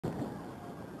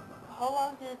How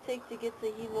long did it take to get to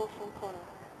Hilo from Kona?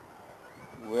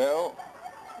 Well,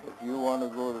 if you want to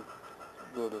go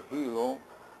to Hilo,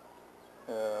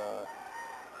 uh,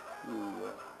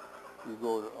 you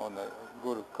go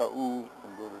to Ka'u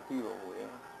and go to Hilo, yeah.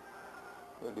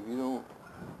 But if you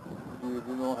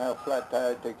don't have flat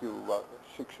tire, it takes you about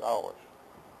 6 hours,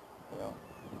 you know.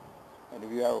 And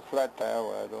if you have a flat tire,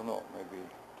 well, I don't know, maybe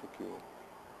it take you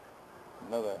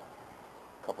another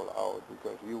couple of hours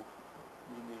because you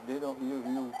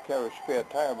carry a spare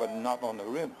tire, but not on the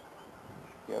rim.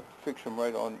 You have to fix them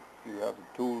right on. You have the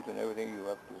tools and everything. You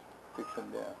have to fix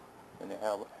them there, and they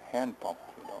have hand pumps,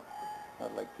 you know.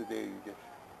 Not like today, you just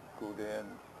go there and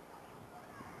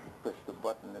press the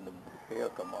button and the air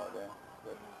come out there.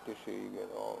 But this year you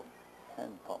get all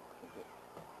hand pumps.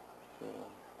 So,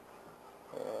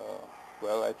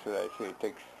 well, that's what I say. It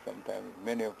takes sometimes.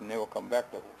 Many of them never come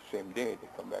back the same day. They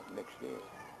come back the next day.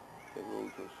 The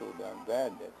roads are so damn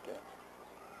bad that,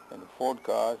 and the Ford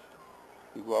cars,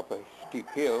 you go up a steep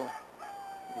hill,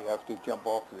 you have to jump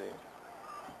off there.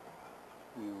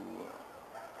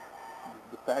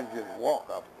 The passengers walk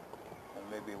up, and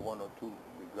maybe one or two,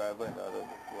 the driver and the other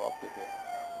go up the hill.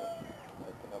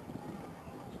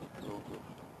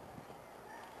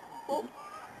 Oh,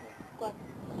 what?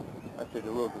 I said the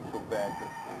road was so bad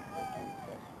that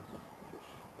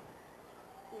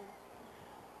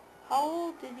How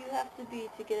old did you have to be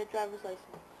to get a driver's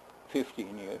license?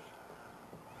 15 years.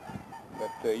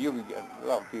 But you can get a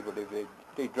lot of people,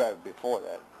 they drive before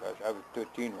that. Because I was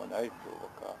 13 when I drove a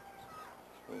car.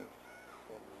 One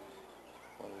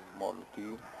of the Model T.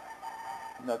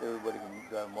 Not everybody can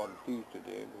drive Model Ts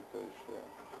today because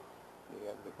they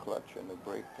have the clutch and the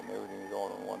brake and everything is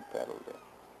all on one pedal there.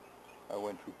 I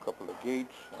went through a couple of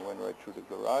gates. I went right through the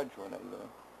garage when I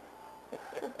learned.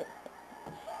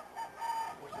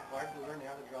 Was it hard to learn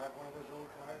how to drive one of those old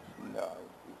cars? No.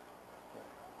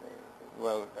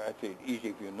 Well, I say it's easy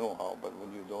if you know how, but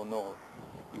when you don't know,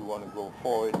 you want to go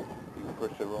forward, you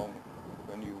press the wrong,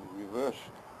 when you reverse,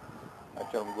 I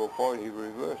tell him go forward, he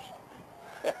reversed.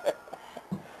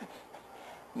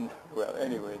 Well,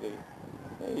 anyway,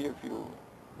 if you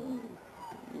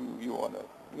want to,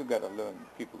 you got to learn,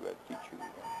 people got to teach you.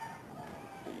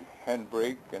 The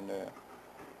handbrake and the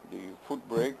foot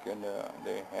brake and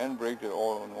the handbrake are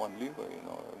all on one lever, you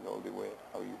know, the only way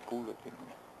how you pull the thing.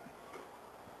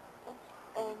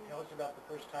 Can you tell us about the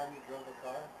first time you drove a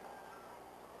car?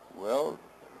 Well,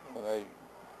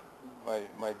 when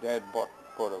my dad bought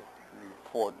a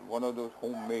Ford, one of those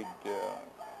homemade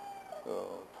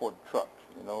Ford trucks,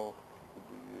 you know,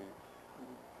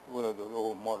 one of those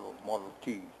old Model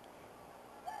Ts.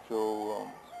 So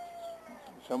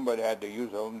somebody had to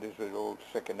use them. This was old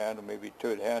second hand or maybe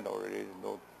third hand already.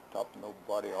 No top, no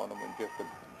body on them, and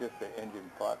just the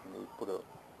engine part, and we put a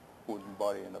wooden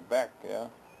body in the back, yeah.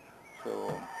 So,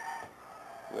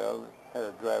 well, had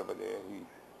a driver there.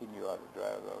 He knew how to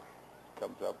drive.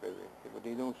 Comes up but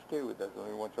he don't stay with us.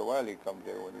 Only once in a while he comes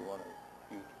there when he want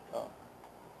to use the car.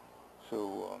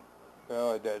 So,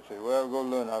 well, my dad said, well, go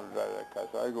learn how to drive that car.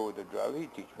 So I go with the driver. He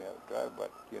teach me how to drive,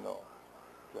 but, you know,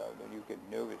 then you get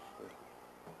nervous.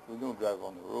 We don't drive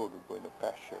on the road. We go in the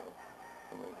pasture.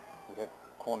 I mean, we had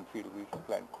cornfield. We used to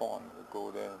plant corn. We go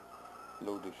there,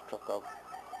 load this truck up.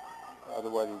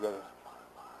 Otherwise, you got to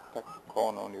pack the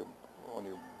corn on your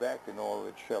back and all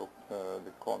with shell,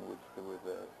 the corn with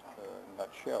not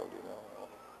shelled, you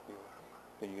know.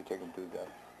 Then you take them to the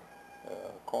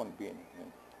corn bin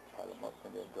and pile them up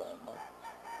and then dry them up.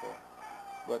 So,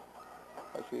 but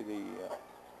I say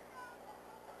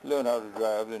learn how to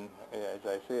drive, and as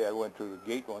I say, I went through the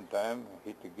gate one time,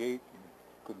 hit the gate, and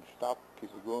couldn't stop, keep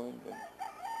it going. Then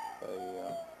I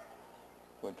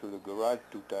went through the garage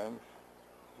 2 times.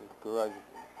 The garage.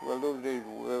 Well, those days,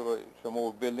 wherever some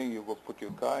old building, you go put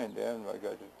your car in there, and I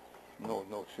got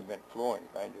no cement flooring,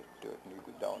 kind of dirt, and you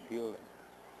go downhill, and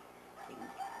you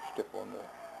step on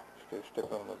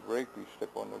the brake, you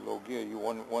step on the low gear.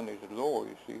 One is low,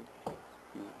 you see,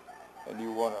 and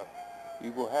you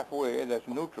go halfway, that's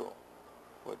neutral.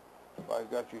 But if I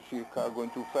got you see a car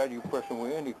going too fast, you press the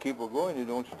way in, you keep it going, you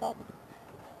don't stop.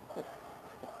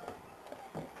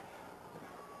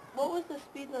 What was the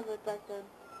speed limit back then?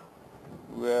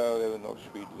 Well, there was no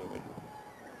speed limit.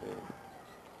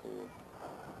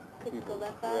 Could you go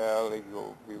that fast? Well,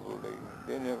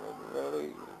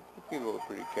 people were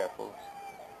pretty careful.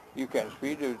 You can't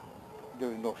speed, there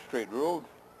was no straight road.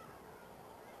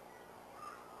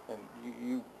 And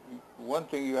one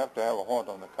thing, you have to have a horn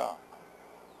on the car.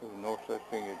 There's no such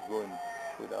thing as going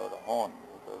without a horn,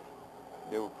 because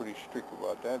they were pretty strict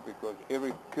about that, because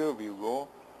every curve you go,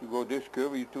 You go this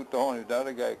curve, you toot the horn. If the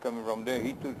other guy coming from there,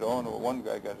 he toots the horn, or one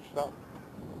guy got to stop.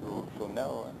 So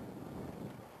now,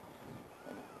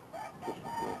 just,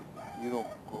 you don't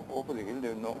go over the hill.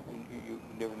 There's no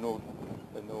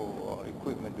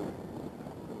equipment to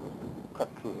cut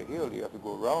through the hill. You have to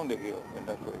go around the hill, and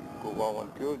that's why you go around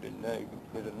one curve, and then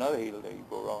there's another hill that you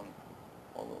go around.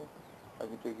 Although I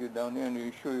can take you down there and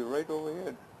you show you right over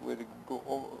here where to go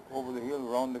over the hill,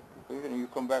 around the hill, and you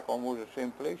come back almost the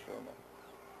same place.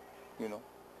 You know,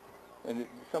 and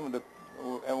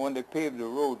and when they paved the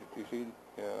road, you see,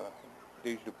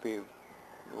 they used to pave,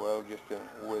 well, just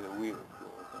where the wheels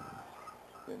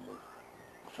go. And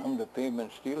some of the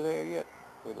pavement's still there yet,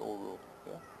 with the old road.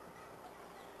 Yeah.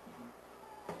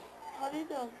 How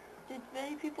did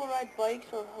many people ride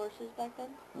bikes or horses back then?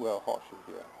 Well, horses,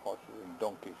 yeah, horses and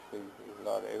donkeys.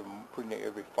 Pretty near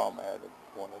every farmer had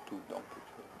one or two donkeys.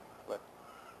 But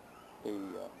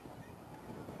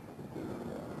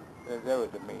that was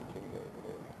the main thing.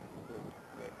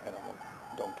 The animal,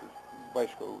 donkeys,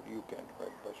 bicycle. You can't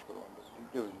ride bicycle on this.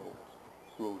 There was no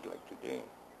road like today.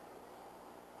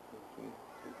 You see,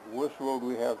 the worst road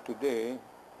we have today is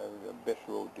the best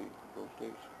road those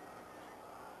days.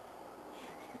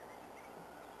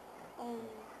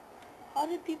 How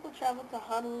did people travel to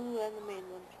Honolulu and the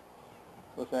mainland?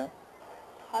 What's that?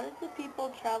 How did the people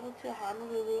travel to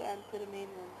Honolulu and to the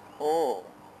mainland? Oh,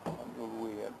 Honolulu,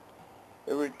 we had,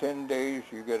 every 10 days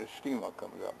you get a steamer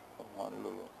coming up from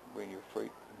Honolulu, bring your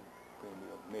freight, bring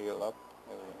your mail up,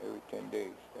 every 10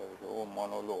 days. There's a whole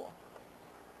Mauna Loa.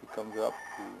 He comes up,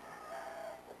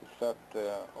 he starts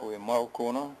over in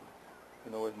Kona,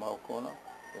 you know where's Kona?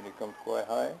 Then he comes quite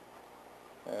high,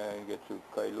 and he gets to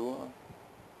Kailua,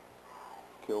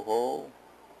 Kyoho,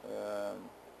 and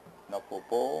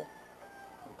Napopo,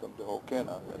 and comes to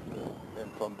Hokena. Then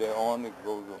from there on it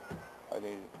goes, I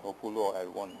think Hopuloa had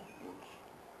one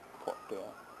spot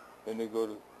there. Then they go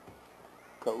to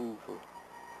Ka'u for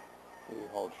they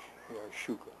haul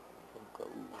sugar from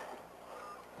Ka'u.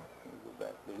 They go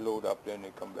back. They load up, then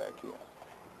they come back here.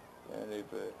 And if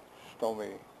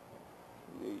stormy,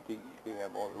 they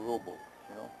have all the rowboats,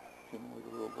 you know. With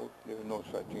the rowboats, there was no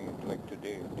such thing like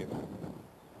today, different.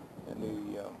 And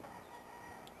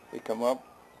they come up,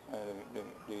 and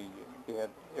they had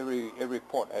every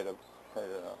port had a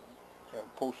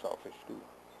post office too,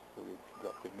 so they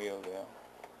got the mail there.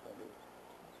 And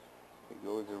they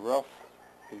go, if it's rough,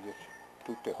 they just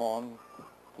toot the horn,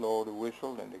 blow the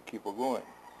whistle, and they keep it going.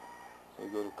 They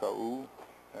go to Ka'u,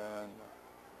 and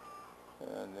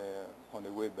on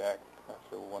their way back,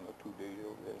 after 1 or 2 days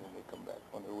over there, then they come back.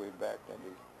 On their way back, then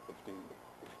if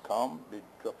it's calm, they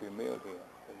drop your mail here.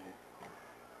 And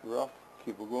rough,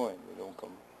 keep it going. They don't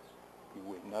come. You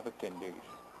wait another 10 days.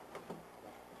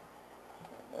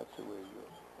 And that's the way it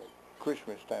goes. Like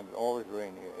Christmas time, it always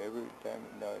rain here. Every time,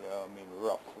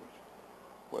 rough.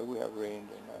 Well, we have rain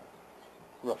and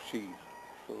rough seas,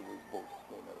 so the boats,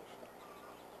 they never stop.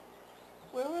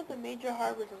 Where were the major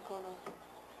harbors in Kona?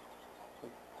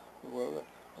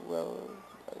 Well,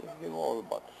 they were all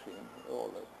about the same.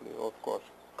 Of course,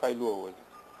 Kailua was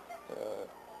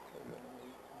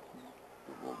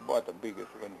about the biggest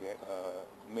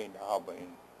main harbor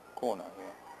in Kona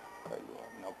here. Kailua,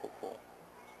 Napopo.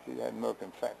 See, they had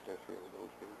American factors here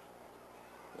those days.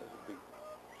 There's a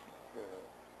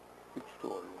big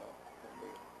store, you know.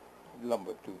 And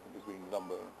lumber too. They bring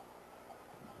lumber.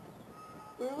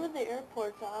 Where were the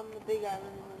airports on the Big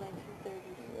Island in the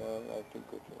 1930s? Yeah, I think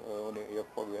it's only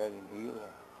airport we had in Hilo.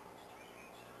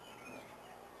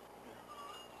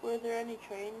 Were there any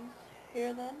trains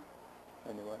here then?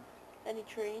 Anyway. Any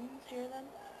trains here then?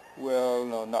 Well,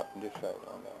 no, not on this side,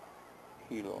 on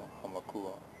Hilo,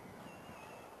 Hamakua.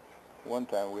 One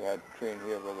time we had a train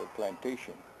here by the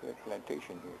plantation. We had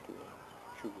plantation here too,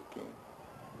 sugar cane.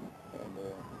 And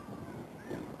the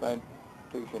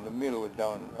plantation, the mill was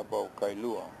down above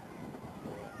Kailua.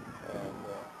 And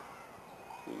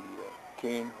the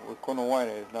cane, where Kona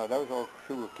is now, that was all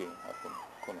sugar cane up in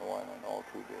Kona and all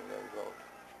through there. That was all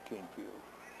cane fields.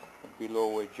 And below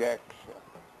where Jack's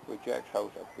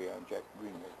house up here, Jack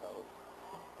Greenwell's house,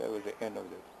 that was the end of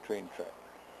the train track.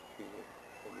 See, the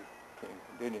train,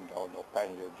 they didn't have no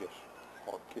passenger, just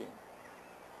all cane.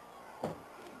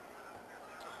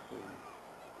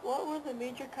 What were the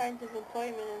major kinds of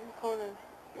employment in Kona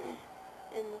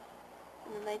in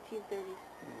the 1930s?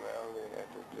 Well, they had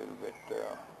a little bit,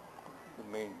 the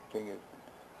main thing is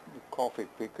the coffee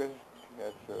pickers.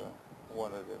 That's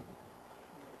one of the,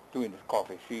 during the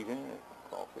coffee season,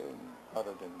 coffee. And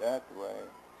other than that,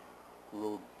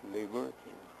 road labor,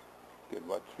 get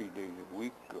about 3 days a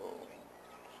week, or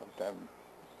sometimes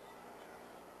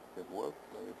at work.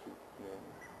 If you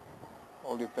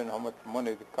all depends how much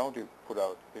money the county put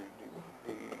out.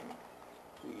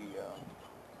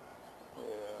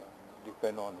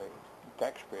 Depend on the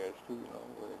taxpayers too, you know.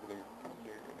 Whether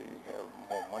they have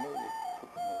more money, they put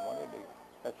more money.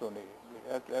 That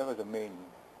was the main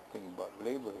thing about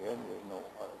labor here. There's no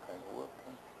other kind of work.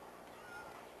 Huh?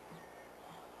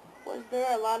 Was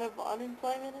there a lot of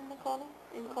unemployment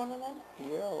in Kona then?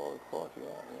 Yeah, well, of course,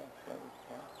 yeah.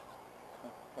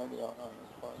 Plenty of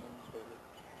unemployment.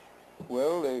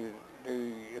 Well,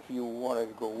 if you wanted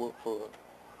to go work for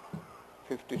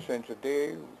 50 cents a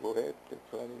day, go ahead. There's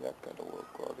plenty of that kind of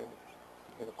work out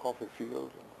in the coffee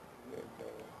field.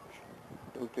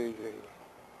 Those days,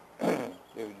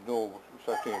 there was no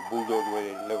such thing as bulldoze where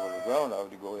they level the ground out.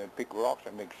 They go there and pick rocks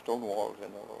and make stone walls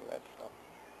and all that stuff.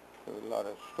 There was a lot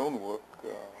of stone work,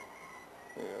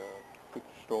 pick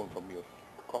the stone from your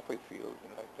coffee fields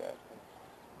and like that.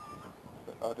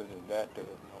 But other than that, there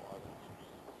was no other.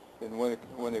 And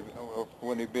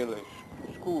when they built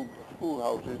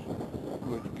schoolhouses,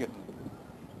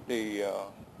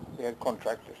 they had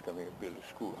contractors coming and build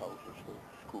schoolhouses for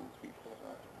school people.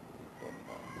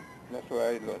 And that's where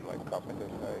I learned my carpenter.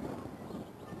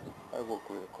 I worked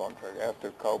with a contractor.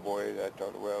 After Cowboy, I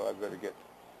thought, well,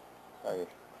 I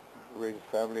raised a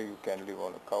family. You can't live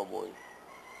on a Cowboy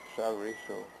salary,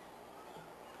 so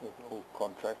the old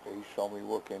contractor, he saw me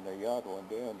working in the yard one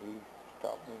day, and he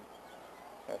stopped me,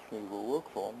 asked me to go work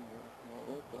for him.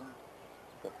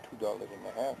 Got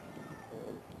 $2.50,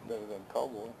 better than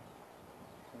Cowboy.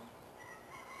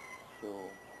 So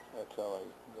that's how I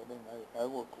got in. I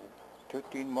worked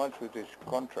 13 months with this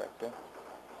contractor,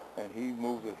 and he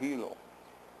moved to Hilo.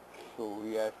 So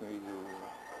he asked me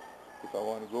if I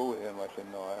want to go with him. I said,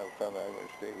 no, I have a family, I'm going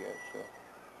to stay here. So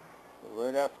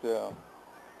right after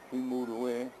he moved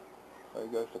away, I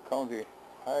guess the county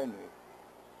hired me,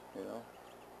 you know.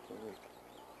 So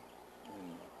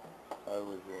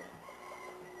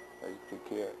I took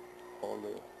care of all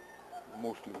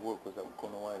mostly work was up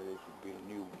Kona. There should be a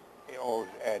new, always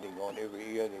adding on every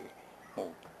year. They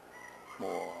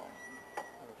more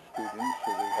students,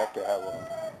 so they have to have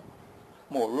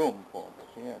more room for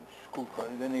them. Yeah, school.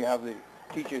 Then you have the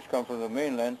teachers come from the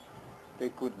mainland. They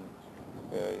couldn't.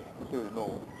 There was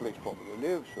no place for them to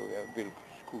live, so they have built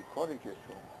school cottages.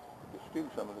 So there's still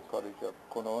some of the cottages up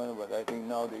Kona, but I think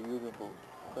now they use them for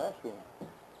classrooms.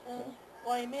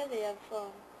 Waimea, they have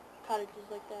cottages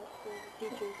like that for the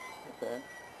teachers. Okay.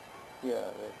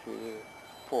 Yeah, that's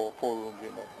four rooms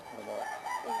in a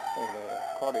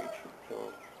cottage. So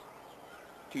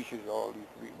teachers all these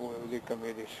people, they come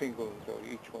here, they're single, so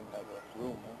each one has a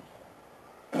room.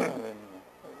 Huh?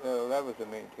 And that was the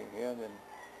main thing here. Then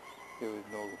there was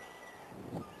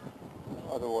no.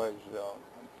 Otherwise,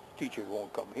 teachers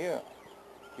won't come here.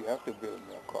 You have to build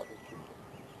a cottage.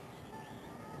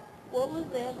 What was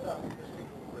the answer?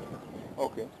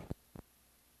 Okay.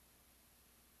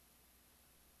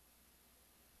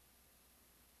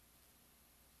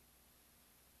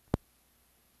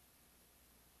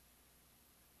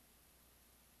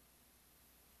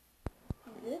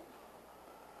 Is it?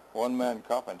 One man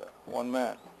carpenter. One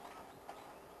man.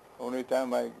 Only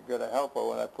time I got a helper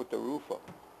when I put the roof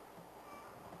up.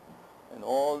 And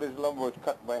all this lumber was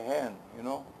cut by hand, you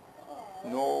know.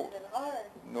 No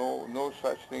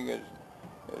such thing as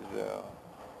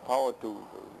power tools.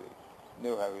 They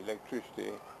never have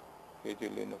electricity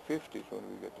until in the 50s when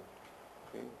we got the.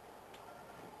 Okay.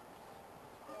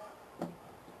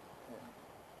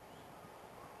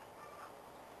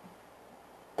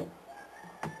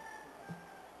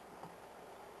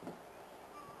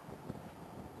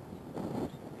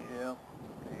 Yeah.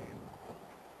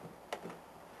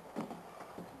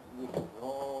 This is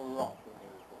all rock in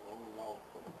here, so all log.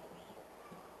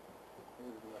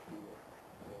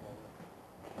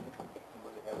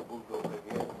 Somebody had a bulldozer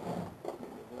here.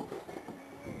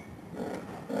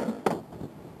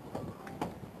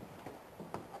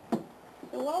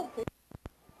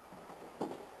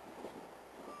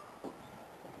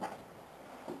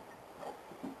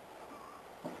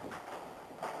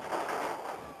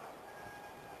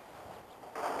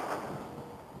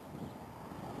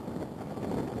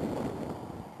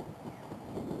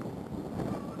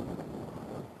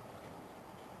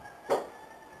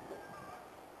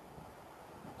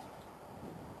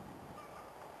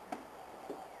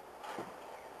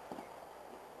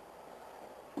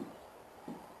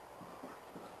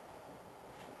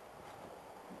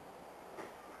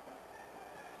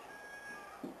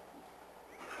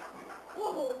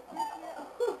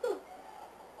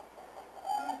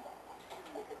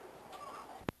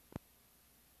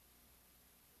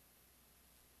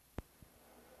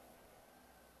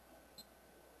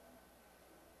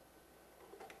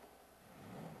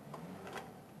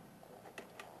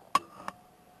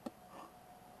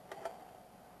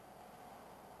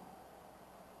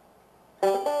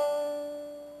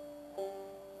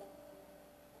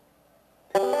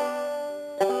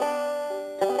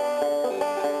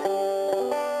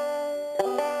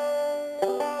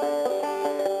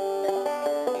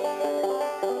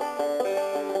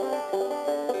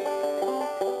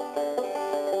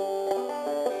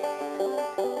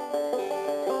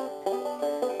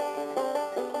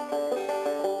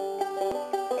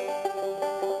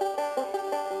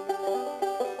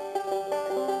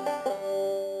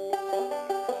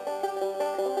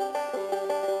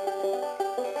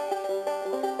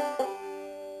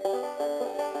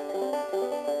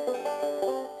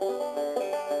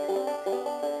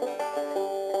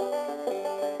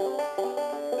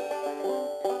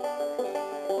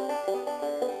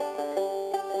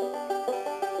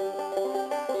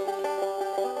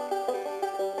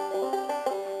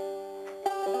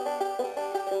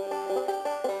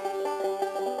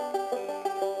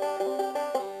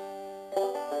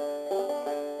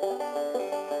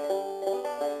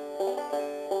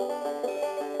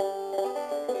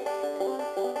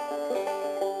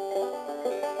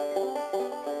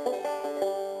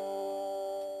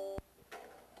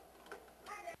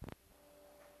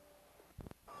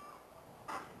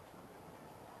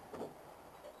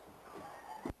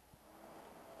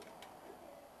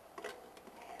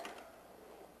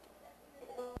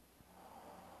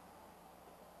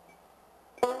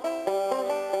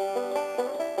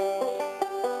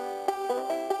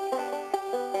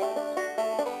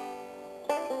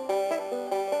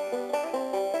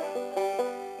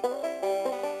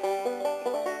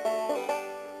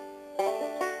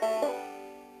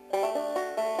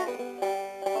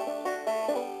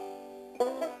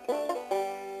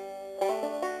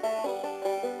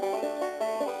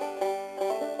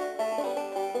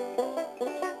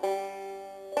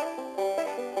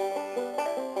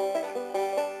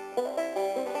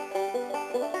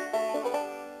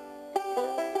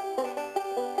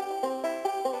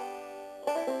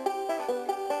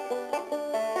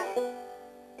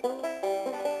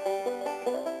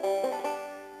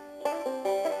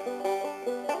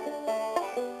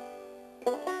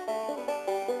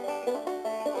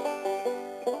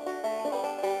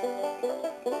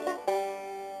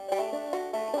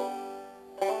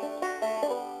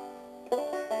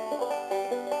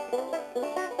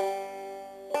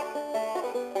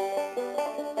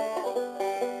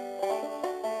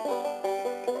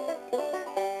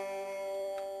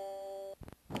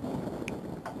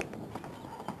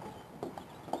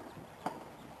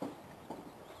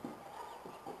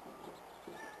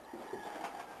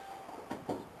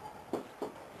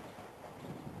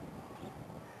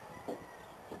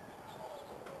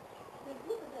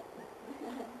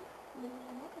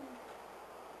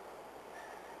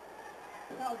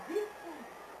 Now this one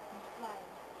is flying.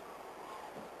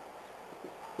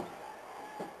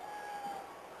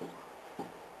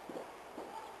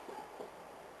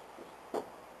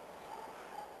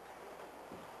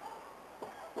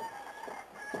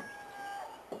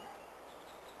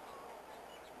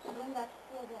 Don't let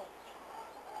go of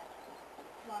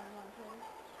one, please.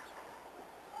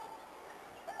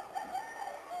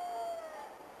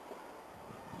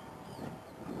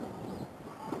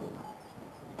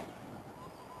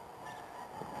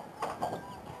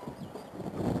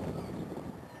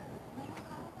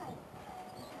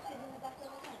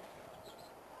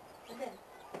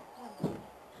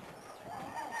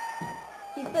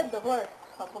 He fed the horse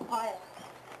a papaya.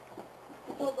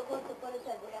 He told the horse to put his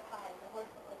head way up high, and the horse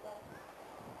went like that.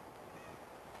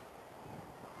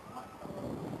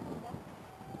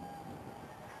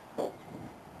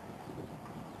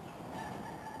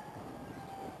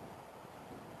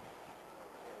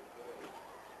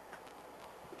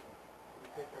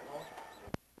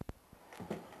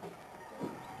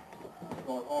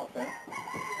 Going off, eh?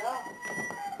 Yeah.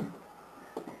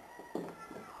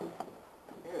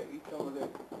 Here, eat some of this.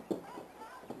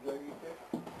 You gotta eat this?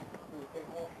 You take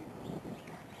more, eat.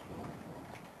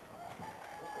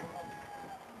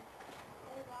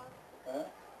 Huh?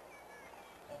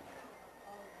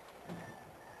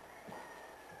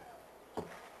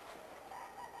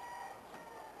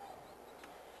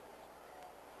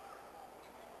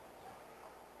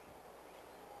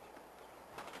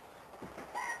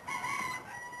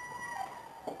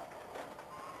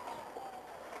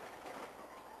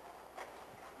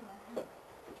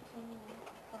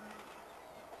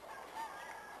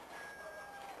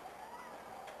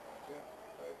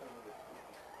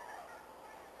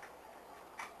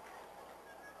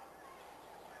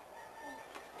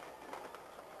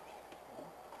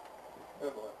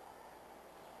 Good boy.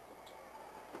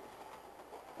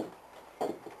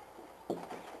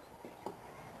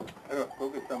 Here, go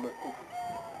get some of this.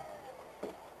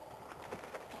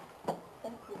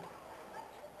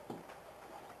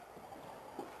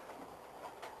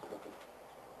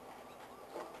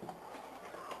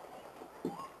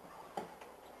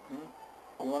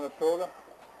 want a soda?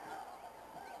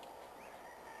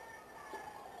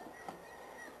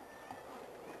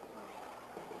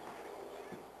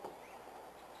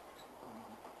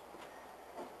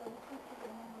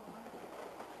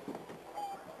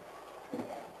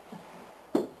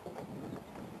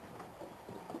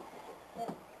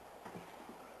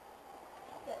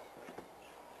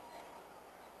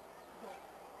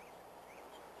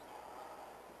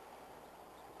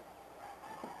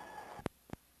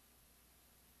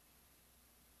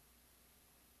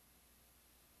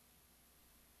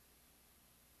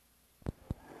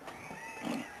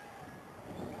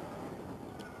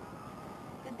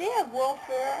 Did they have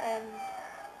welfare and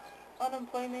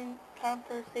unemployment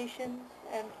compensations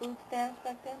and food stamps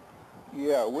back then?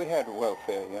 Yeah, we had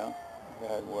welfare, yeah. We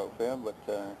had welfare, but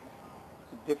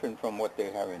different from what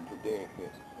they're having today.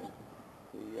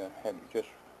 We had just,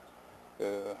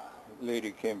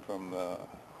 lady came from,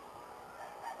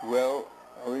 well,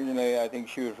 originally I think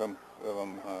she was from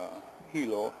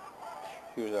Hilo.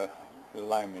 She was a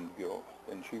lineman girl,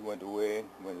 and she went away,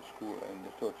 went to school,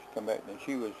 and so she come back, and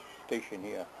she was stationed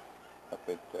here up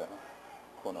at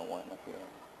Kona up here.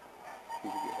 She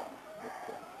would get on.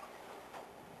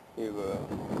 But,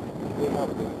 they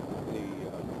help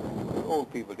the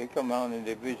old people. They come around and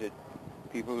they visit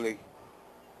people. They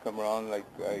come around, like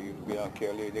I used to be on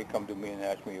Kelly. They come to me and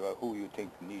ask me, well, who you think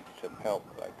needs some help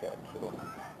like that. So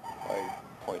I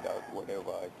point out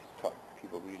whatever I thought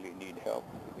people really need help.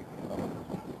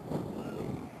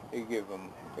 They give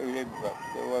them, they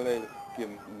give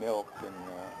them milk and,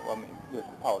 I mean, just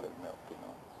powdered milk, you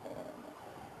know, and,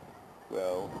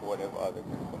 well, whatever other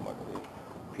commodity,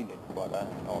 peanut butter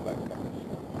and all that kind of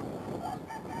stuff.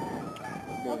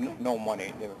 There was no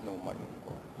money, there was no money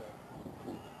for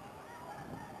food.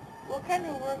 What kind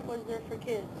of work was there for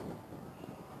kids?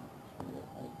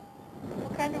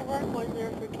 What kind of work was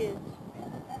there for kids?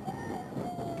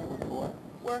 What?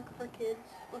 Work for kids.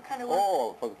 What kind of work?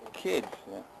 Oh, for kids.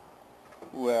 Yeah.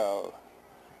 Well,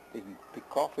 they can pick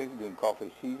coffee during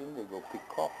coffee season. They go pick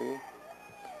coffee.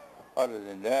 Other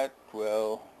than that,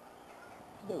 well,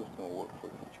 there was no work for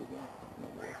the children. No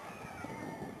work.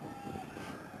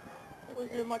 Was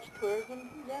there much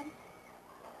tourism then?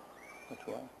 That's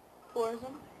why.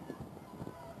 Tourism?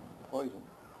 Poison.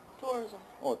 Tourism.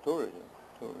 Oh, tourism.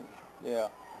 Tourism. Yeah,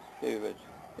 there was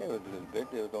a little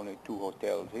bit. There was only 2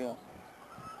 hotels here.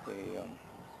 They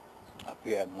up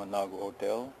here at Manago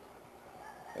Hotel,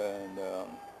 and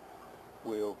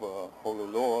way over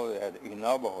Honolulu, they had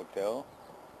Inaba Hotel,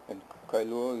 and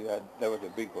Kailua, there was a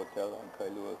big hotel on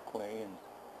Kailua Clay, and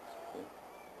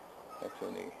that's the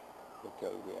only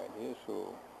hotel we had here.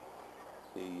 So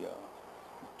the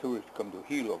tourists come to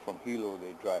Hilo. From Hilo,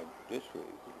 they drive this way.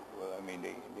 Well, I mean,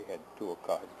 they had tour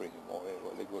cars bring them over.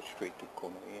 Well, they go straight to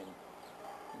Kona Inn.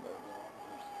 But,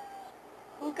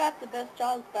 Who got the best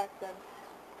jobs back then?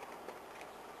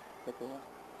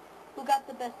 Who got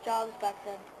the best jobs back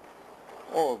then?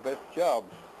 Oh, best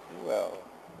jobs. Well,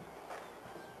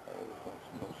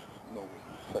 no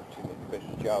such thing as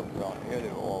best jobs around here. They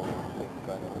were all the same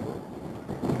kind of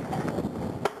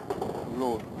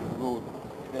road.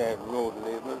 They had road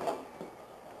labor.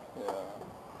 Yeah,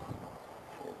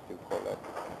 what do you call that?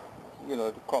 You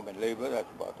know, the common labor.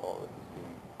 That's about all.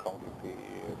 The county pay,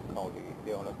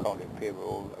 they're on a county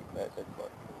payroll like that. That's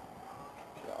about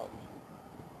jobs.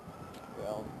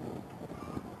 Well.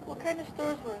 What kind of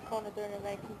stores were in Kona during the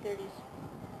 1930s?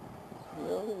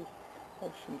 Well, they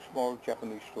had some small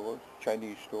Japanese stores,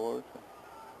 Chinese stores.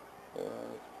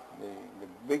 The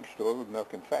big store was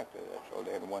Milk and Factor. That's all.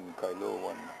 They had one in Kailua,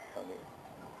 one down here.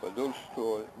 But those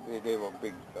stores, they were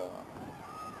big,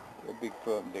 a big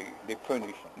firm. They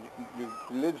furnished the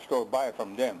little store buy it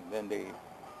from them. Then they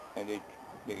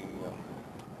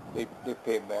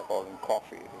pay back all in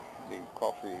coffee. The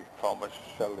coffee farmers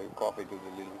sell their coffee to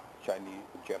the little Chinese,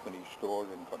 Japanese stores,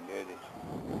 and from there they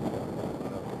sell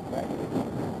it back.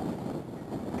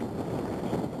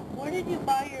 Where did you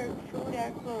buy your food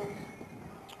and clothes?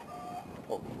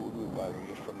 Oh, food we buy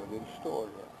just from the little store.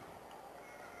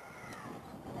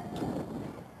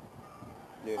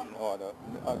 There's no other.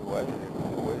 Otherwise, there's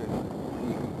no way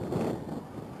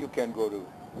you can go to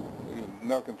the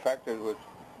American Factory was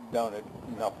down at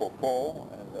Napopo,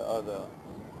 and the other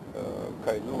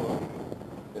Kailua.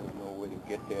 There's no way to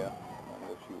get there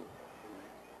unless you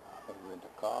rent a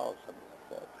car or something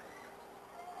like that.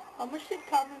 How much did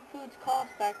common foods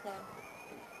cost back then?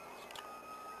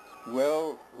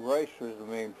 Well, rice was the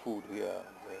main food here.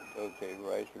 Those days,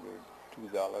 rice was $2,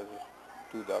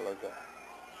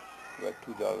 about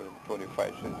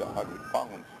 $2.25 a 100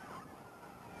 pounds.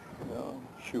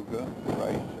 sugar,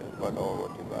 rice, but all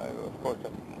what they buy. Of course,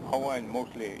 Hawaiian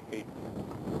mostly ate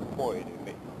poi.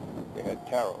 They had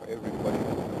taro. Everybody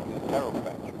had a taro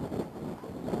patch.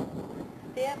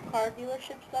 They have car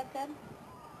dealerships back then?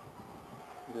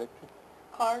 Electric?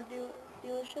 Car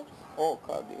dealerships? Oh,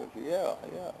 car dealers. Yeah.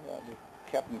 The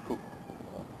Captain Cook.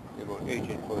 They were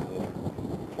agent for the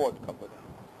Ford company.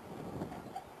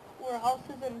 Were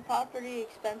houses and property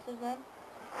expensive then?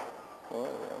 Oh, I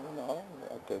don't know.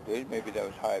 At that day, maybe that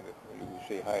was high. But you would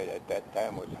say high at that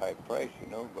time was high price,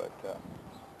 But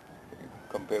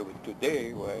compared with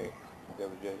today, why they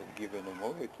were just giving them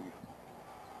away to you.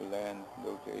 The land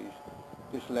those days.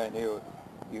 This land here,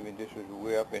 even this was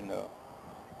way up in the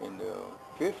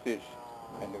 50s,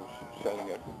 and they was selling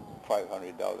at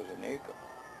 $500 an acre.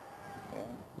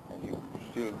 Yeah? And you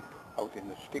still out in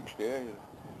the sticks there.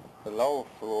 The lava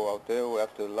flow out there,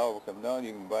 after the lava come down,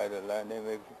 you can buy the land there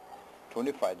maybe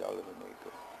 $25 an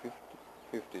acre,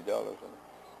 $50.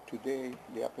 Today,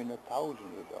 they're up in the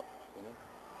thousands of dollars,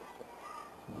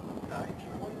 If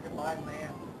you wanted to buy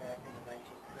land back in the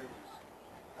 1930s,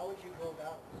 how would you go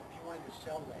about it? If you wanted to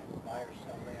sell land, buy or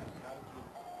sell land, how would you?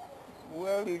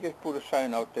 Well, you just put a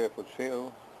sign out there for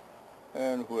sale,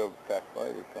 and whoever passed by,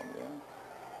 they come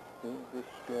there. This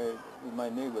guy, my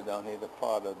neighbor down here, the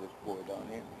father of this boy down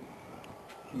here,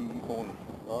 he owned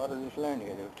a lot of this land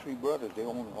here. There were three brothers. They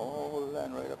owned all the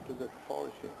land right up to the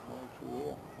forest here, all through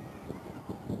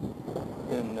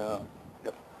here. And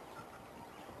the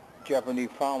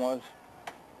Japanese farmers,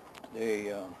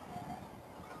 they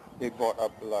bought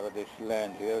up a lot of this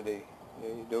land here.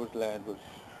 Those land was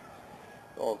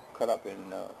all cut up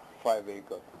in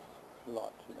 5-acre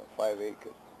lots, 5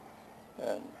 acres.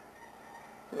 And,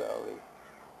 well, they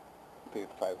paid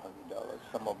 $500.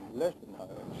 Some of them less than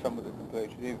 $100. Some of the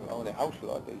places, even on the house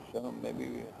lot, they sell them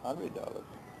maybe $100.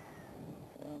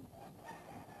 Yeah.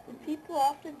 Did people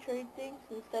often trade things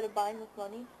instead of buying with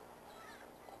money?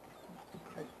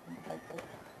 I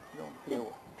don't hear.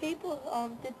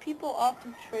 Did people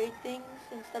often trade things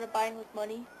instead of buying with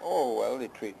money? Oh, well, they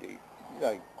trade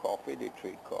like coffee. They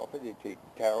trade coffee. They trade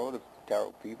taro. The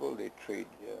taro people, they trade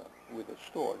with the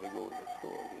store. They go to the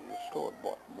store. The store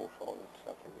bought most all that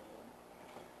stuff.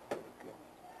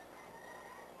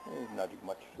 There's not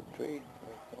much to trade.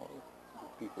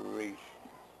 People raise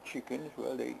chickens.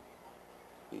 Well, they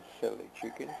sell their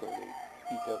chickens, or they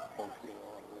eat up mostly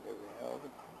or whatever they have.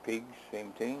 Pigs,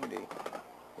 same thing.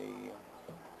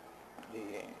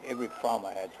 Every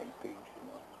farmer had some pigs,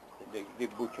 They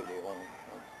butcher their own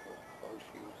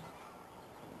horses.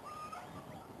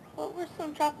 What were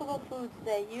some tropical foods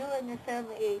that you and your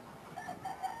family ate?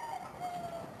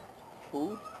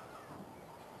 Food?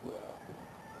 Well,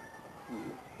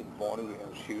 in the morning we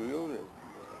have cereal,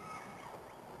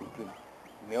 we drink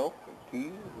milk and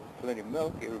tea, plenty of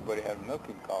milk. Everybody had a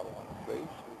milking cow on the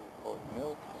place, or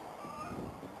milk.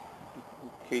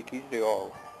 Cakeys, they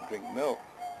all drink milk,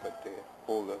 but they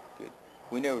older kids.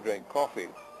 We never drank coffee.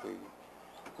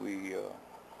 We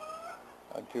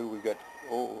until we got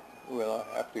old. Well,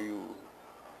 after you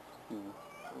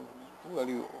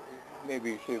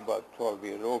maybe say about 12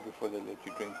 years old before they let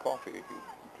you drink coffee. If you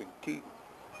drink tea.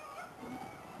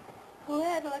 Who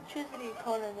had electricity in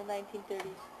Kona in the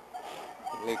 1930s?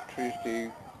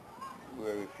 Electricity,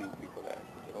 very few people had.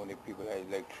 The only people that had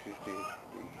electricity,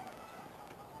 the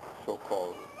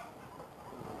so-called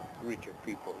richer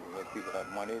people. People had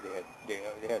money. They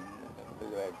had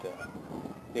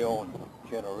their own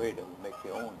generator to make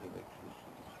their own electricity.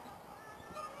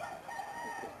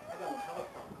 How about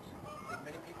telephones? Did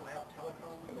many people have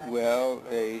telephones back then? Well,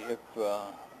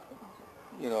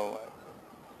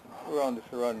 around the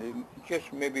surrounding,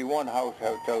 just maybe one house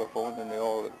have a telephone, and they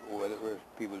all, whether it was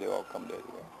people, they all come there.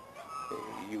 They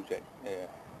use it.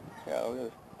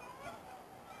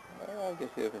 I guess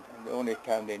the only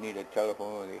time they need a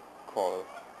telephone, they call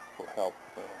for help,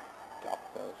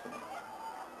 doctors,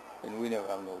 and we never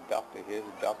have no doctor here.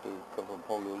 The doctor will come from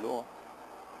Honolulu.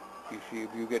 You see,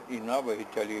 if you get Inaba, he'll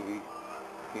tell you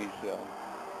his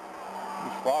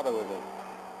father was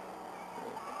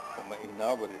from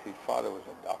Inaba, his father was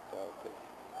a doctor out there.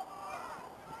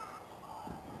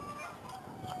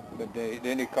 But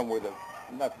then they come with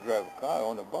not to drive a car,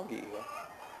 on a buggy,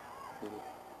 with a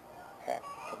hack,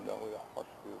 come down with a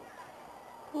horse wheel.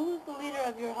 Who was the leader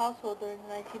of your household during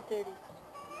the 1930s?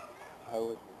 I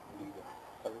was the leader.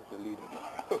 I was the leader of my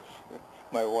house.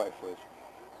 My wife was.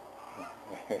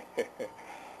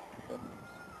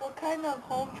 What kind of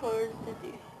home chores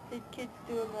did kids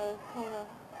do in Kona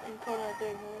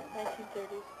during the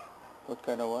 1930s? What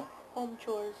kind of what? Home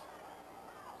chores.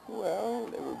 Well,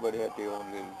 everybody had their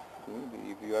own little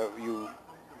thing.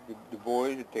 If the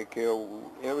boys that take care of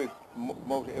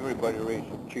most everybody raised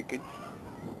chickens,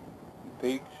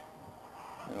 pigs,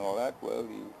 and all that. Well,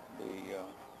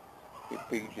 the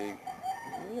pigs, they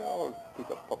all pick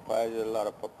up papaya. There's a lot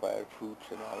of papaya fruits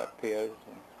and all that, pears,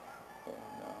 and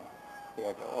they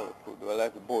have all the food. Well,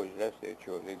 that's the boys. That's their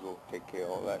chores. They go take care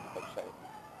of all that outside.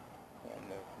 And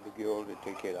the girls, they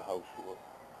take care of the housework.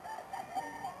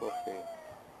 And of course,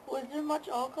 Was there much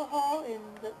alcohol in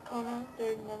the Kona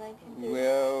during the 1930s?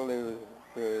 well, there was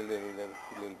very little. There was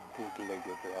a little bootleg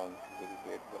around a little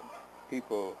bit, but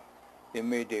people, they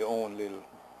made their own little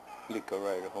liquor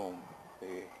right at home.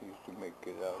 They used to make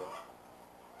it out of,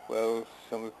 well,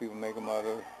 some of the people make them out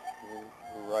of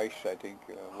rice, I think,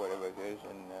 whatever it is,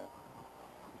 and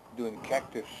during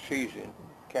cactus season,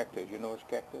 cactus, you know what's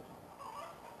cactus?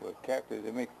 Well, cactus,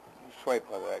 they make swipe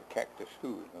out of that cactus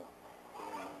too, you know.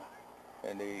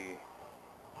 And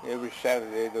every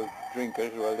Saturday, those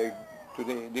drinkers, well,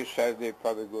 this Saturday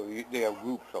probably go, they have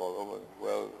groups all over.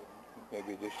 Well,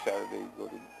 maybe this Saturday go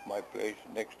to my place,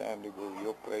 next time they go to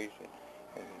your place,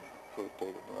 and rotate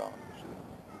it around.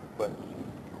 But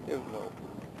there was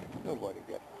nobody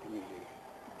got really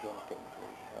drunk in the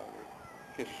place.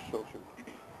 Just social.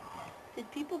 Did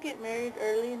people get married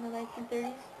early in the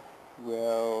 1930s?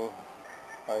 Well,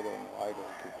 I don't know. I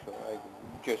don't think so.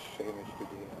 Just same as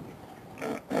today.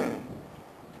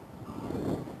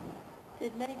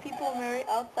 Did many people marry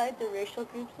outside the racial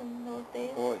groups in those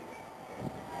days? Oh,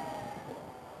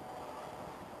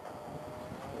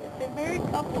 If the married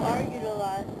couple argued a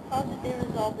lot, how did they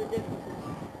resolve their differences?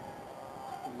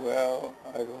 well,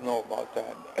 I don't know about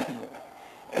that.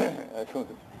 I don't.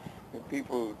 The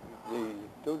people,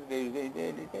 those days, they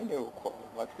never quarrel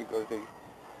much because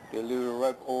they live a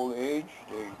ripe old age.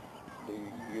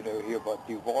 You never hear about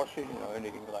divorces,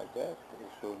 anything like that.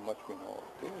 So much been all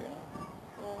okay,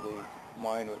 Yeah.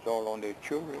 Mine was all on their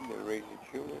children. They raised their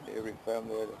children. Every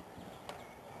family had a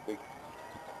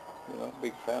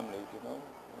big families, And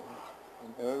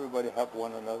everybody helped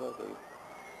one another.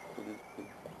 The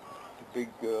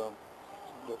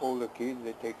older kids,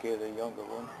 they take care of the younger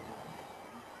ones.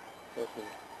 There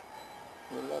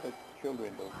were a lot of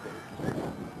children those days.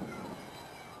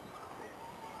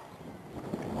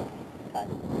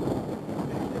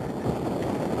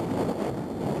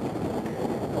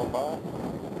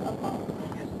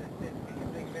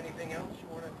 Anything else you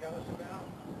want to tell us about?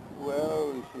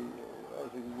 Well, you see,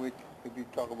 if you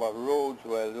talk about roads,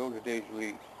 well, those days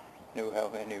we never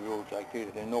have any roads like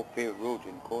this. There are no paved roads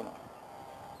in Kona.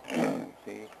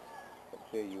 See,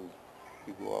 let's say you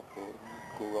go up,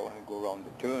 go around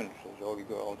the turns. That's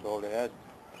all they had.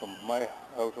 From my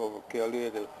house over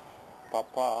Kelia to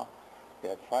Papa, they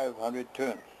had 500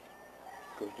 turns.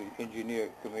 Because the engineer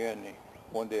came here and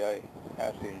one day I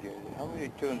asked the engineer, how many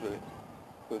turns are it?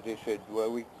 Because they said,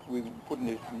 well, we put in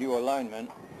this new alignment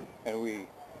and we're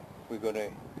going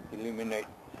to eliminate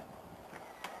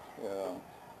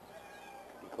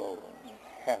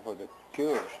half of the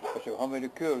curves. I said, how many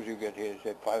curves you get here? He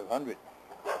said, 500.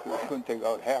 So we couldn't take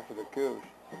out half of the curves.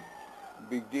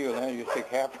 Big deal, huh? You take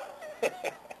half.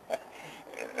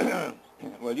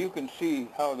 Well, you can see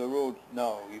how the roads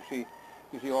now, you see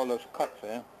all those cuts,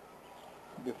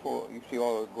 Before, you see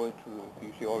all going through,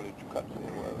 you see all these cuts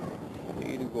there. Well,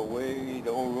 they either the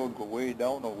old road go way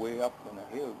down or way up on a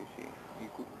hill, you see. You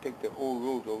could take the old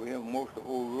roads over here, most of the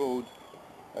old roads,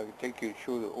 I could take you to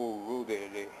show the old road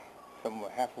there,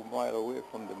 somewhere half a mile away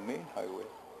from the main highway.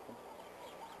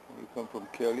 When you come from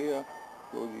Kelia,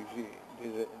 you see,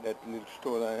 there's that little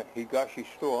store, Higashi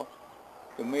store.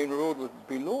 The main road was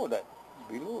below there.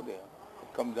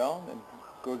 It come down and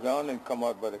goes down and come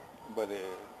out by the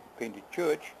painted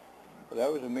church. But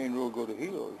that was the main road go to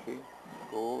Hilo, you see.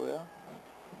 Go over there.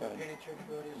 And Painted church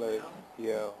road is down?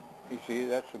 Yeah, you see,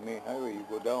 that's the main highway. You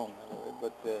go down.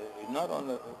 But it's not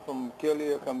from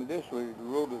Kelia coming this way. The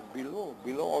road is below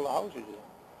all the houses there.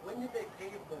 When did they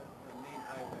pave the main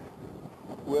highway?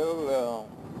 Well,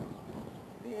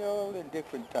 in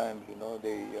different times,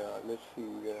 they, let's see,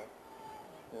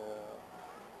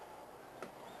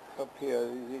 up here,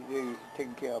 they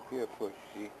taking care up here first,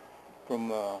 you see,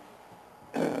 from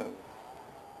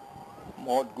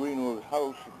Maud Greenwell's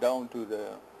house down to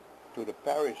the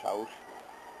parish house,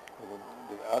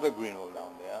 the other Greenwell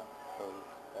down there. So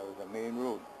that was the main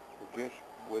road, just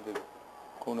where the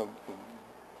Kona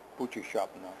butcher shop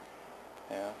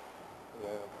now.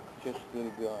 Just a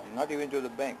little bit, not even to the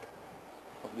bank.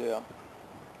 Up there,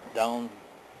 down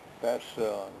past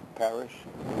parish,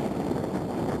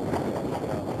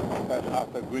 past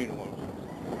after Greenwell,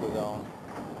 go down,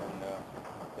 and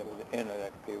that was the end of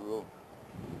that paved road.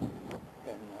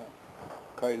 And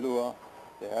Kailua,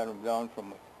 they had them down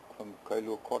from from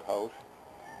Kailua Courthouse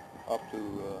up to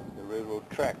the railroad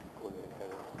track, where they had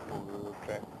a old railroad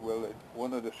track. Well,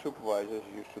 one of the supervisors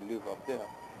used to live up there,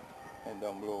 and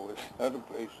down below was another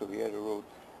place, so he had a road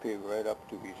paved right up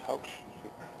to his house.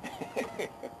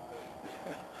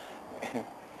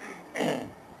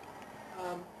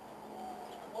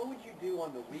 What would you do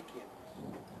on the weekends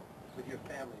with your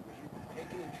family? Would you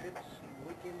take any trips on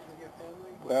weekends with your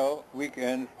family? Well,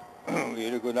 weekends, we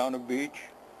either go down the beach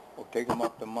or take them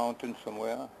up the mountain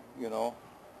somewhere, you know.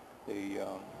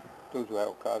 Those who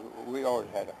have cars, we always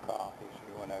had a car, you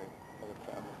see, when I had a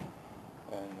family.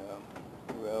 And,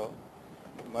 well,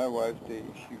 my wife,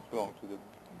 she belonged to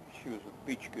she was a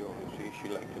beach girl, you see. She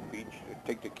liked the beach. They'd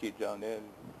take the kids down there and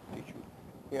teach you.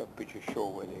 We have a picture show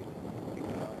where they take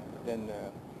them down. Then,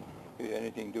 if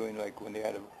anything doing, like when they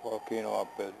had a volcano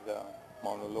up at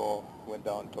Mauna Loa, went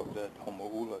down to the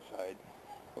Homo'ula side.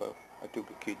 Well, I took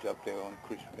the kids up there on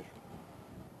Christmas.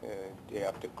 Day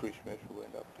after Christmas, we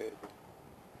went up there to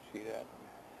see that.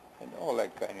 And all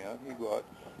that kind of, you go out.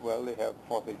 Well, they have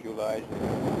 4th of July.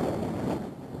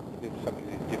 There's something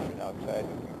that's different outside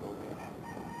when you go there.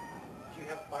 Do you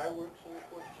have fireworks on the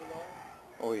 4th of July?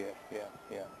 Oh, yeah.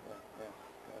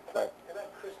 How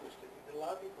about Christmas? Did a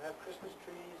lot of people have Christmas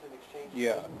trees and exchange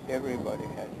Yeah, presents? everybody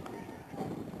has a Christmas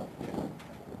tree.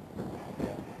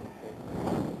 Yeah.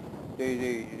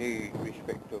 They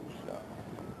respect those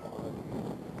holidays.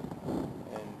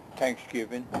 And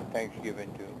Thanksgiving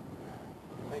too.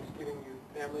 Thanksgiving, you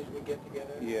families would get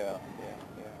together? Yeah.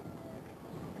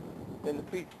 Then the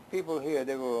people here,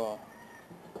 they were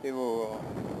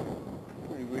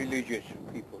pretty religious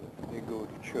people. They go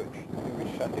to church every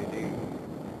Sunday.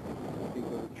 They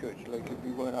go to church. Like if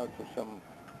you went out for some,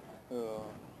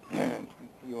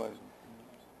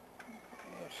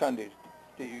 Sundays,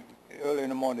 early in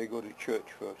the morning they go to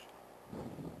church first.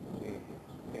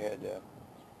 They had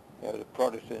the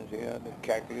Protestants here, the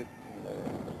Catholic, and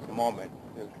the Mormon.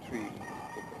 There were 3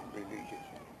 different religions.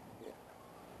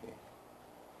 Yeah.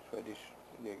 So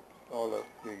all of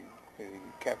the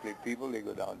Catholic people, they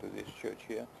go down to this church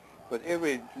here. But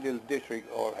every little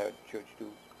district all had church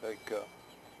too. Like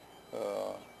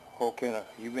Hawaiian.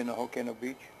 You been to Hawaiian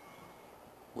Beach?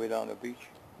 Way down the beach?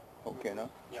 Hawaiian?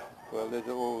 Yeah. Well, there's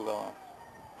an old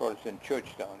Protestant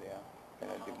church down there, and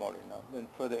I demolished now. Then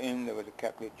further in, there was a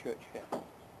Catholic church here.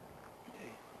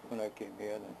 When I came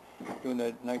here, then during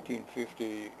the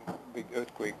 1950 big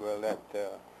earthquake, well, that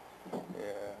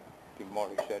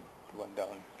demolished that one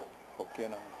down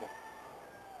Hawaiian.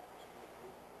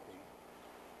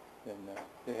 Then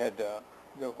they had the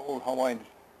old Hawaiians.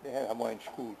 They had Hawaiian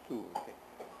school too.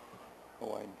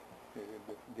 Hawaiian.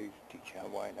 They used to teach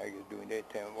Hawaiian, I guess, during that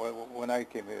time. Well, when I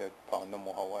came here, I found no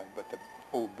more Hawaiian, but the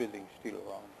old building's still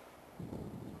around.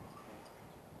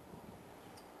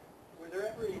 Were there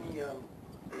ever any,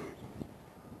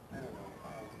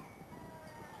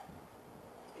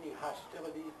 any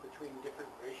hostilities between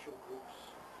different racial groups?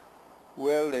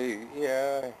 Well, they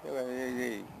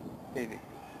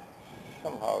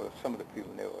somehow some of the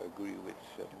people never agree with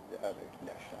the other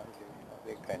nationalities. You know,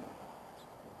 they kind of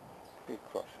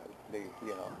cross. They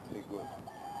go.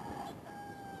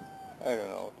 I don't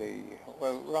know.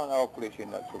 Well, around our place you're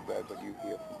not so bad, but you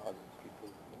hear from other people.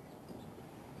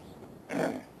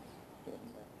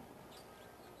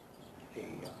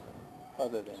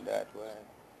 Other than that, well,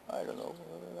 I don't know.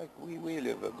 Like we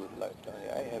live a good life down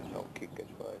here. I have no kick as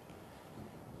far as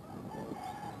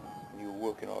you're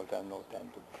working all the time, no time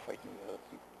to fight with other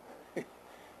people.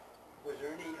 Was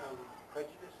there any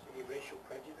prejudice, any racial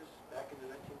prejudice back in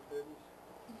the 1930s?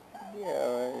 Yeah.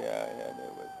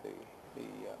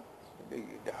 There was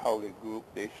the Howley group.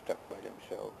 They stuck by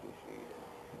themselves. You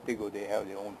see, they have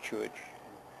their own church,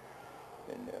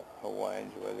 and the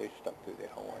Hawaiians, well, they stuck to their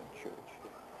Hawaiian church.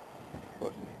 Of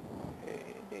course,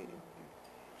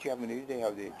 Japanese, they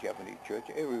have their Japanese church.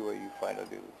 Everywhere you find a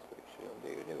little place,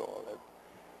 they all have.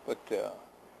 But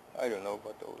I don't know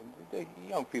about the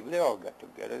young people. They all got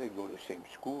together. They go to the same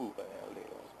school. But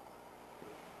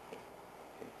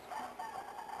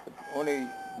only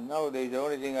nowadays, the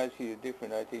only thing I see is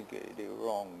different. I think they're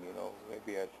wrong. You know,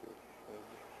 maybe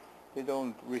they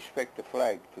don't respect the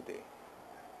flag today.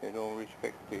 They don't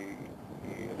respect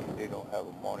they don't have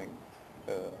a morning.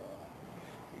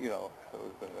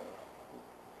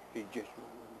 They just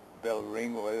bell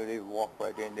ring, or they walk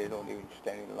right in. They don't even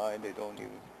stand in line. They don't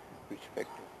even respect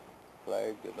the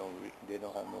flag. They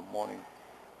don't have no morning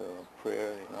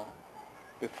prayer. You know,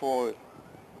 before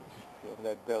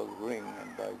that bell ring,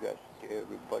 and by God,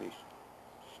 everybody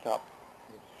stop,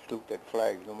 salute that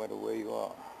flag, no matter where you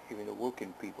are. Even the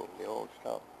working people, they all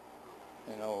stop.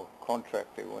 You know,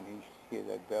 contractor, when hear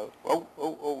that bell. Oh,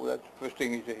 oh, oh, that's the first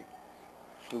thing he say.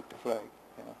 Salute the flag,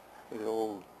 you know. He's an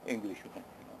old Englishman, you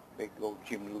know, big old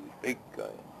Jim Lewis, big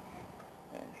guy.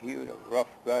 And he was a rough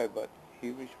guy, but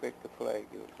he respect the flag.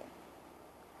 He was,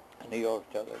 and he always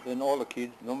tell us. Then all the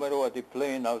kids, no matter what they're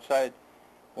playing outside,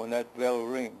 when that bell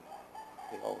rings,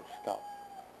 they always stop.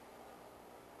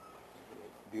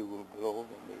 The bugle blow,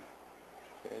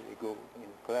 and they go in the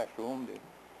classroom.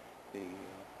 They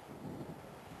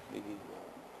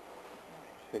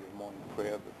say the morning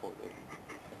prayer before they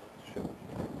service.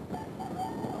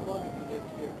 How long have you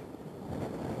lived here?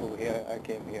 Over here, I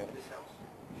came here This house?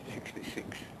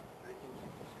 66.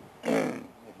 1966.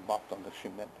 It's marked on the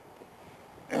cement.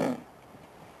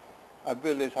 I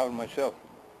built this house myself,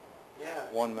 Yeah.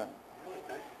 one man. Really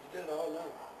nice. You did it all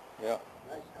alone. Yeah.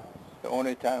 Nice house. The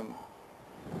only time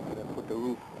I put the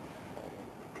roof,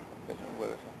 well,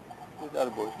 these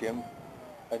other boys came.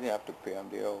 I didn't have to pay them.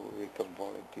 They come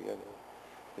volunteer.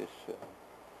 This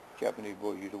Japanese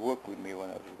boy used to work with me when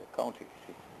I was in the county.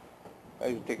 See. I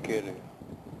used to take care of the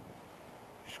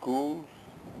schools,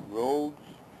 roads,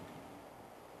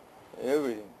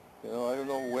 everything. You know, I don't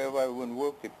know wherever I went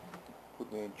work, they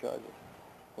put me in charge of.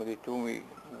 When they told me,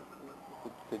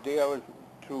 the day I was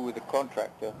through with the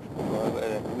contractor, well,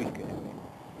 that weekend, I mean,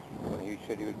 when he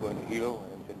said he was going to Hilo,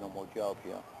 and I said, no more job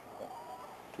here.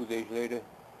 2 days later,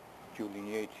 Julian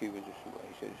Yates, he was just,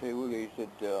 he said, say, Willie, he said,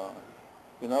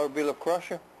 you know how to build a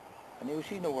crusher? I never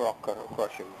seen a rock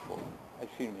crusher before. I'd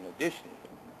seen him in a distance.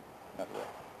 I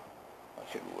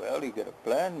said, well, you got a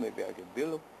plan, maybe I can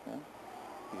build it. Huh?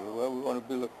 He said, well, we want to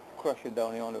build a crusher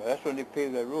down here on the, that's when they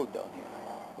paved that road down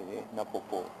here,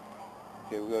 Napopo.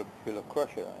 He said, we got to build a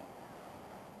crusher down here.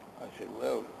 I said,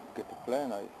 well, get the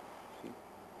plan, I see.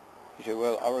 He said,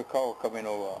 well, Arakawa coming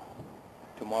over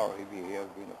tomorrow, he'll be here,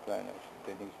 bring the plan.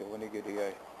 Then he said, when he get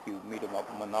here, you meet him up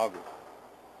in Managua.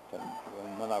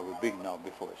 Managua big now,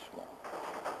 before it's small.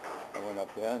 I went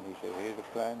up there and he said, here's the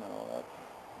plan and all that.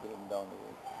 Build him down the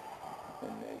road.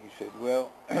 And he said,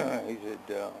 well, he said,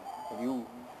 when you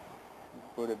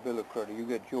go to build a crusher, you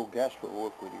get Joe Gasper to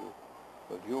work with you.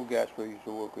 But Joe Gasper used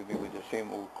to work with me with the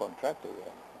same old contractor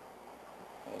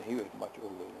there. And he was much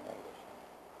older than I was.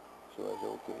 So I said,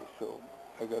 okay. So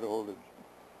I got a hold of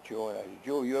Joe, and I said,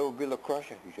 Joe, you ever build a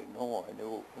crusher? He said, no,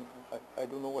 I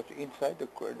don't know what's inside the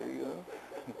crusher, you know.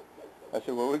 I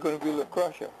said, well, we're going to build a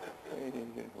crusher. And he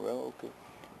said, well, okay.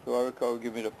 So Arakawa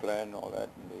give me the plan and all that,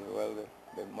 and they, well,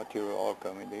 the material all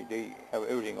coming. They have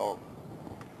everything all.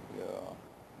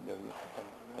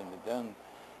 And then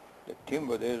the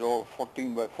timber there's all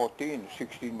 14 by 14,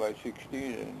 16 by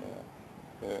 16,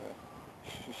 and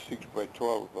 6 by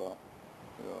 12.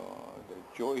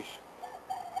 The joist.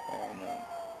 And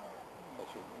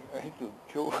I said,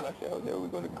 Joe, I said, how are we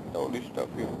going to cut all this stuff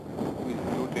here? We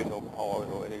don't no power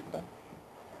or anything.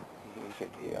 He said,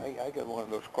 yeah, I got one of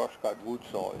those crosscut wood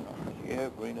saw, you know. I said, yeah,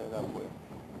 bring it up with.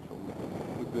 So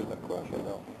we built a crusher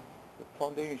down here. The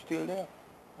foundation is still there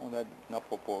on that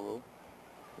Napopo Road,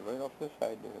 right off the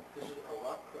side there. This is a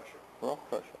rock crusher. Rock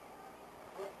crusher.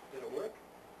 Did it work?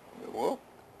 It worked.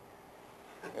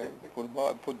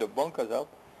 Put the bunkers up,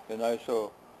 and I saw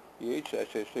Yates. I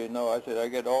said, I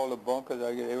get all the bunkers,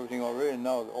 I get everything already.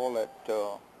 Now all that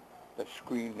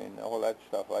screen and all that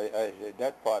stuff. I said,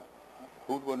 that part,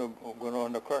 who's going to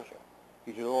on the crusher?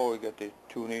 He said, oh, we got the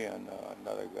Tuni and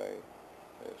another guy,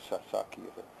 Sasaki.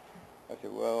 I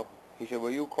said, well, he said,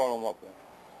 well, you call him up then.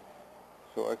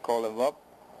 So I called him up,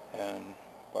 and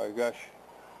by gosh,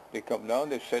 they come down,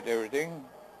 they set everything.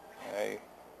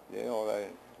 All I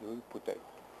do, put that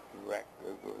rack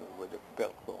with the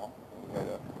belt on. We had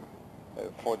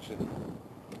a Fordson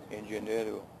engine there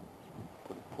to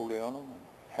put a pulley on them, and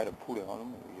had a pulley on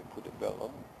them, and you put the belt on.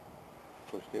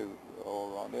 Of course, they were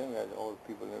all around there. We had all the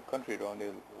people in the country around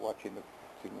there watching the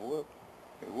thing work.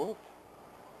 It worked.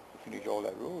 We finished all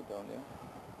that road down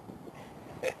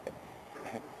there.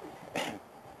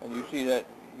 And you see that,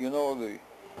 you know,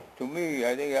 to me,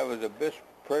 I think that was the best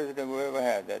president we ever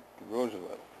had, that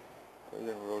Roosevelt,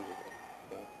 President Roosevelt.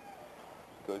 Okay?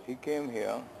 Because he came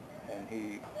here, and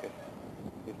his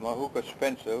Mahuka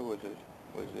Spencer he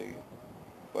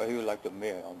was like the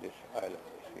mayor on this island,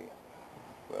 you see.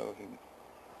 Well,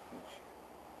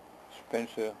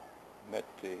 Spencer met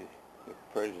the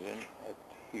president at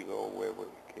Hilo, wherever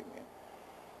he came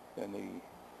in. And he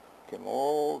came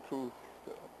all through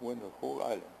the whole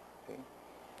island. See?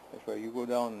 That's why you go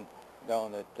down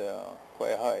at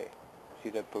quite high. See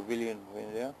that pavilion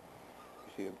in there?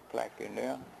 You see a plaque in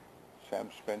there, Sam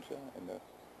Spencer and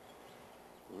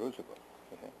Roosevelt.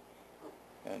 Okay?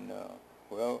 And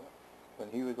well, when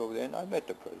he was over there, and I met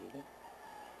the president.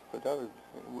 But that was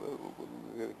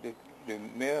the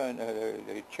mayor and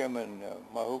the chairman,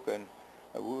 Mahuka, and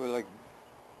we were like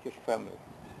just family.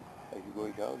 As you go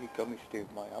to his house, he come and stay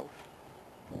at my house.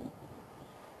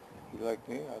 He liked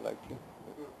me, I liked him,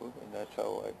 and that's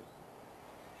how I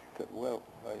got well.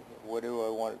 Whatever I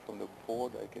wanted from the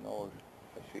board, I can always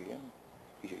see him.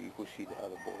 He said, you go see the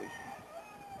other boys.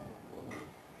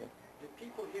 Did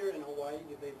people here in Hawaii,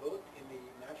 did they vote in the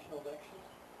national elections?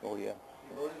 Oh yeah.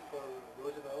 You voted for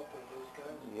Roosevelt or those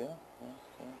guys? Yeah.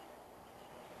 And,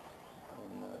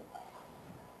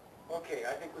 okay,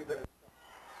 I think we better.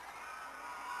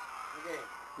 Okay.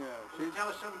 yeah. Can you tell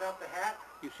us something about the hat?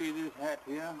 You see this hat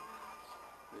here?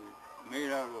 It's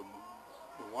made out of a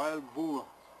wild bull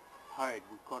hide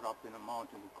we caught up in the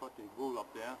mountain. We caught the bull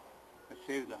up there. I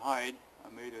saved the hide. I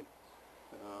made a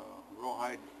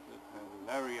rawhide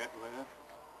lariat with it.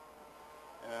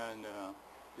 And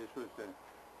this was the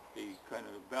kind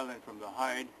of balance from the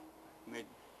hide. Made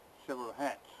several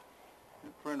hats.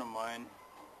 And a friend of mine,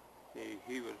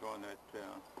 he was one that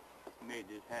made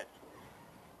these hats.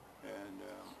 And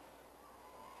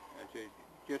I said,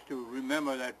 just to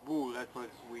remember that bull, that's what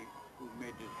we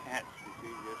made these hats, you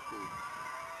see, just to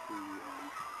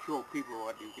show people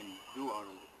what you can do out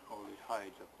of all these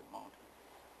hides up the mountain.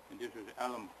 And this was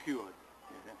alum cured,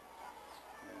 you know?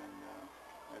 And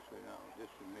that's what now,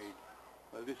 this was made,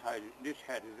 well, this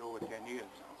hat is over 10 years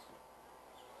now.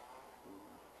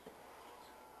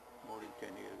 More than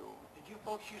 10 years old. Did you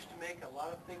folks used to make a lot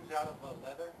of things out of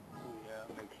leather? Oh yeah,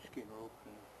 make skin ropes.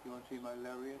 And you want to see my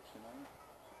lariats and all?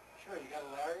 Sure, you got a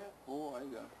lariat? Oh, I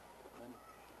got.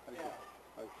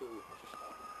 I'll show you.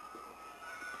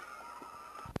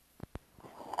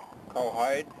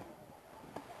 Cowhide,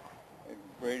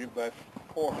 braided by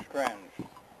 4 strands.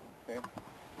 Okay.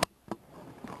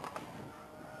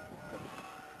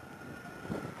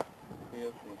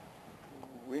 Yes,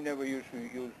 we never used to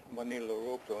use manila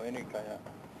ropes or any kind of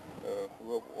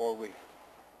rope. Or we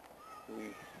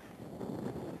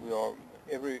are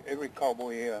every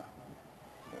cowboy here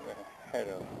had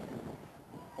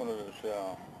one of those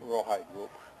rawhide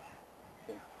ropes.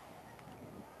 Okay.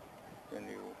 And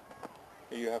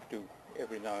you have to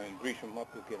every now and then grease them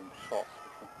up to get them soft.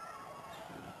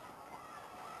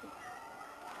 Okay.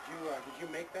 Did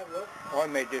you make that rope? Oh, I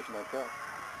made this myself.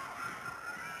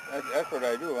 That's what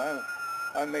I do.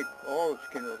 I make all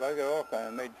skin ropes. I got all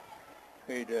kinds. I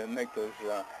make those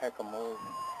hackamores,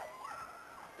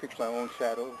 fix my own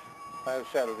saddles. I have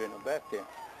saddles in the back there.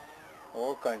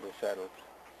 All kinds of saddles.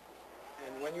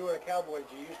 And when you were a cowboy,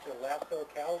 did you used to lasso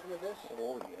cows with this?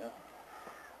 Oh yeah.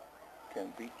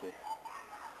 Can't beat this.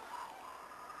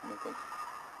 Okay.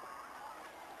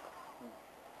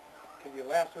 Can you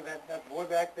lasso that boy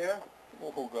back there?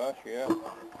 Oh gosh, yeah.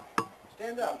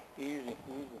 Stand up. Easy.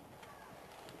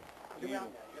 Zoom out now. You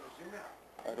gotta zoom out.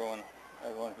 I don't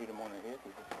want to hit him on the head.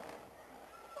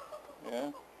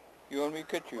 Yeah? You want me to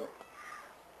cut you?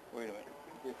 Wait a minute.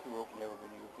 This rope never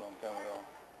been used a long time at all.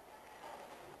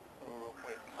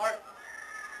 Wait. Art!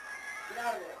 Get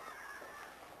out of there.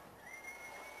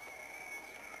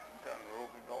 The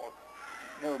rope is all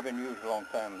never been used a long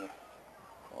time.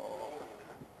 Oh.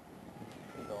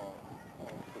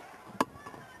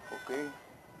 Okay.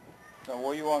 Now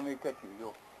what do you want me to cut you?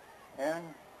 Your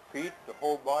hand, feet, the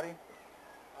whole body?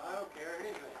 I don't care,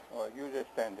 anything. All right, you just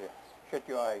stand there. Shut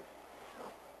your eyes.